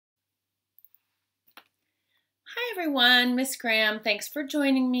Hi everyone, Miss Graham. Thanks for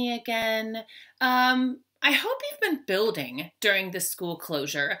joining me again. I hope you've been building during this school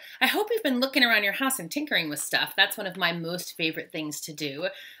closure. I hope you've been looking around your house and tinkering with stuff. That's one of my most favorite things to do.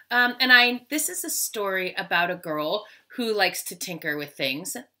 This is a story about a girl who likes to tinker with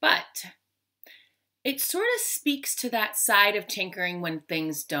things, but it sort of speaks to that side of tinkering when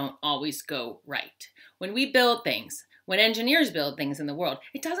things don't always go right. When we build things, when engineers build things in the world,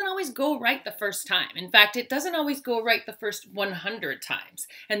 it doesn't always go right the first time. In fact, it doesn't always go right the first 100 times.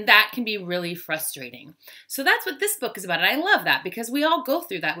 And that can be really frustrating. So that's what this book is about. And I love that because we all go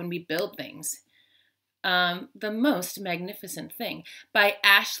through that when we build things. The Most Magnificent Thing by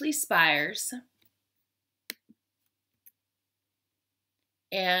Ashley Spires.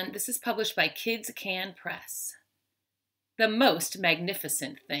 And this is published by Kids Can Press. The Most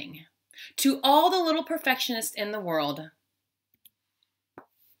Magnificent Thing. To all the little perfectionists in the world.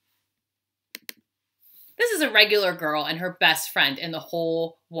 This is a regular girl and her best friend in the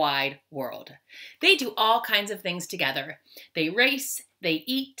whole wide world. They do all kinds of things together. They race, they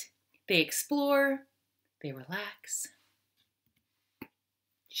eat, they explore, they relax.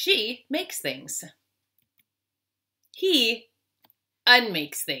 She makes things. He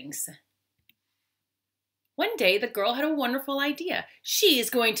unmakes things. One day, the girl had a wonderful idea. She is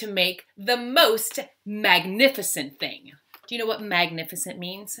going to make the most magnificent thing. Do you know what magnificent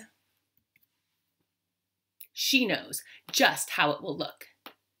means? She knows just how it will look.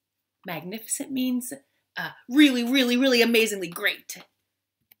 Magnificent means really, really, really amazingly great.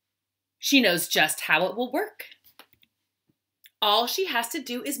 She knows just how it will work. All she has to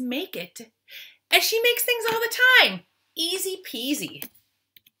do is make it. And she makes things all the time. Easy peasy.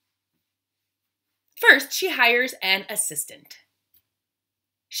 First, she hires an assistant.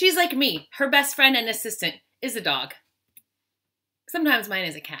 She's like me. Her best friend and assistant is a dog. Sometimes mine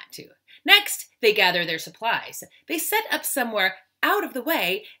is a cat, too. Next, they gather their supplies. They set up somewhere out of the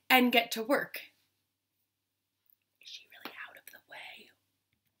way and get to work. Is she really out of the way?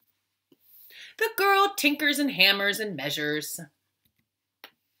 The girl tinkers and hammers and measures,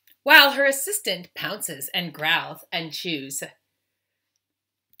 while her assistant pounces and growls and chews.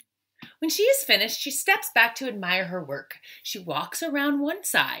 When she is finished, she steps back to admire her work. She walks around one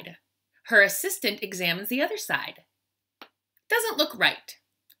side. Her assistant examines the other side. Doesn't look right.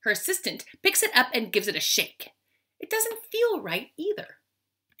 Her assistant picks it up and gives it a shake. It doesn't feel right either.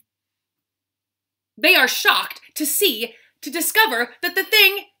 They are shocked to discover that the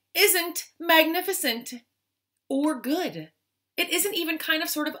thing isn't magnificent or good. It isn't even kind of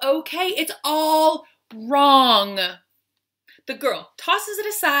sort of okay. It's all wrong. The girl tosses it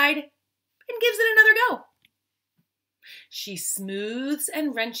aside and gives it another go. She smooths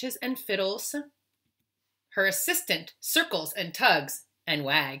and wrenches and fiddles. Her assistant circles and tugs and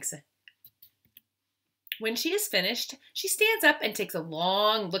wags. When she is finished, she stands up and takes a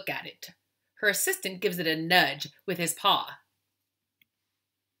long look at it. Her assistant gives it a nudge with his paw.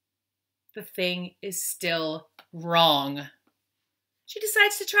 The thing is still wrong. She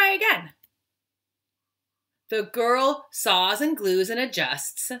decides to try again. The girl saws and glues and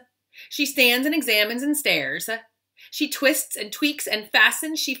adjusts. She stands and examines and stares. She twists and tweaks and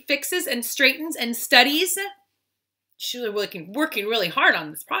fastens. She fixes and straightens and studies. She's working really hard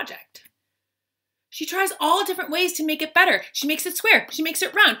on this project. She tries all different ways to make it better. She makes it square. She makes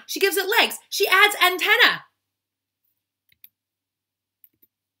it round. She gives it legs. She adds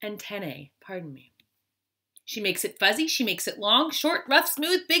antennae, pardon me. She makes it fuzzy. She makes it long, short, rough,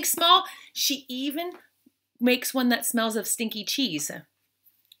 smooth, big, small. She even makes one that smells of stinky cheese.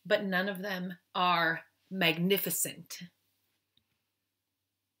 But none of them are magnificent.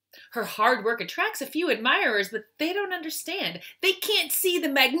 Her hard work attracts a few admirers, but they don't understand. They can't see the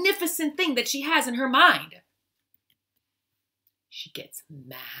magnificent thing that she has in her mind. She gets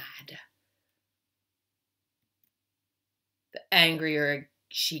mad. The angrier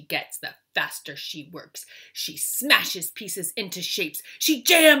she gets, the faster she works. She smashes pieces into shapes. She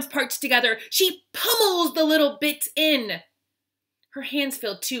jams parts together. She pummels the little bits in. Her hands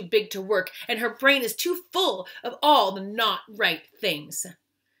feel too big to work, and her brain is too full of all the not right things.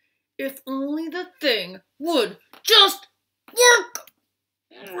 If only the thing would just work.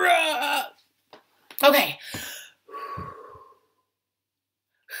 Okay.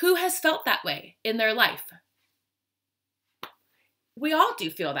 Who has felt that way in their life? We all do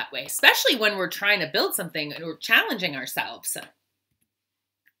feel that way, especially when we're trying to build something and we're challenging ourselves.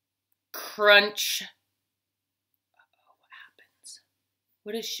 Crunch.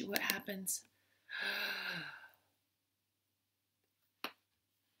 What happens?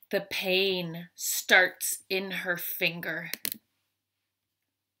 The pain starts in her finger.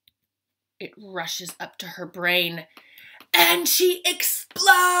 It rushes up to her brain, and she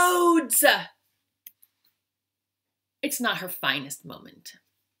explodes! It's not her finest moment.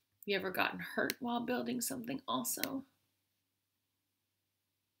 You ever gotten hurt while building something also?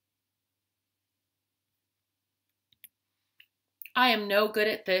 I am no good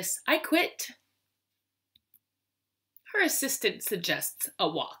at this. I quit. Her assistant suggests a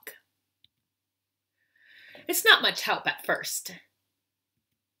walk. It's not much help at first.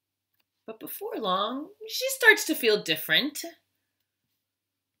 But before long, she starts to feel different.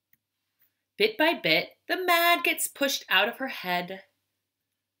 Bit by bit, the mad gets pushed out of her head.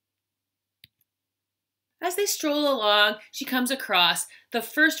 As they stroll along, she comes across the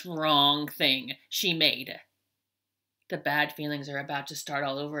first wrong thing she made. The bad feelings are about to start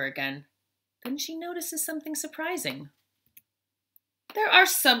all over again. Then she notices something surprising. There are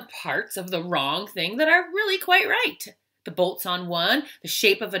some parts of the wrong thing that are really quite right. The bolts on one, the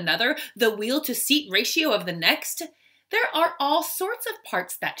shape of another, the wheel-to-seat ratio of the next. There are all sorts of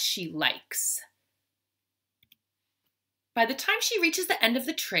parts that she likes. By the time she reaches the end of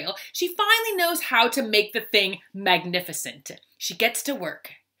the trail, she finally knows how to make the thing magnificent. She gets to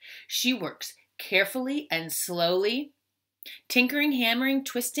work. She works carefully and slowly. Tinkering, hammering,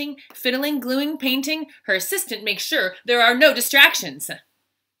 twisting, fiddling, gluing, painting. Her assistant makes sure there are no distractions.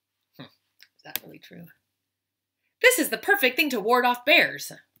 Is that really true? This is the perfect thing to ward off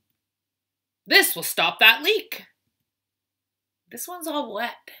bears. This will stop that leak. This one's all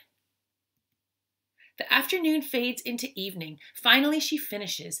wet. The afternoon fades into evening. Finally, she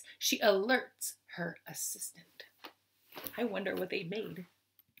finishes. She alerts her assistant. I wonder what they made.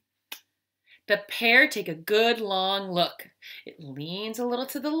 The pair take a good long look. It leans a little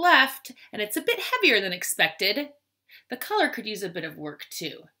to the left, and it's a bit heavier than expected. The color could use a bit of work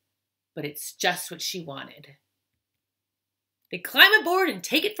too, but it's just what she wanted. They climb aboard and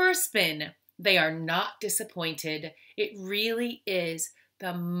take it for a spin. They are not disappointed. It really is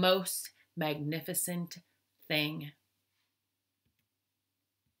the most magnificent thing.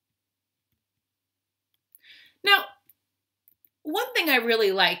 Now, one thing I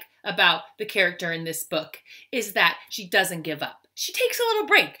really like about the character in this book is that she doesn't give up. She takes a little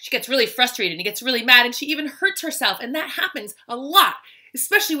break. She gets really frustrated and gets really mad, and she even hurts herself, and that happens a lot,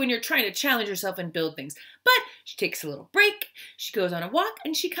 especially when you're trying to challenge yourself and build things. But she takes a little break, she goes on a walk,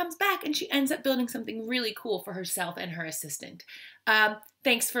 and she comes back, and she ends up building something really cool for herself and her assistant.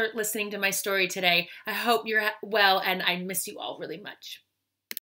 Thanks for listening to my story today. I hope you're well, and I miss you all really much.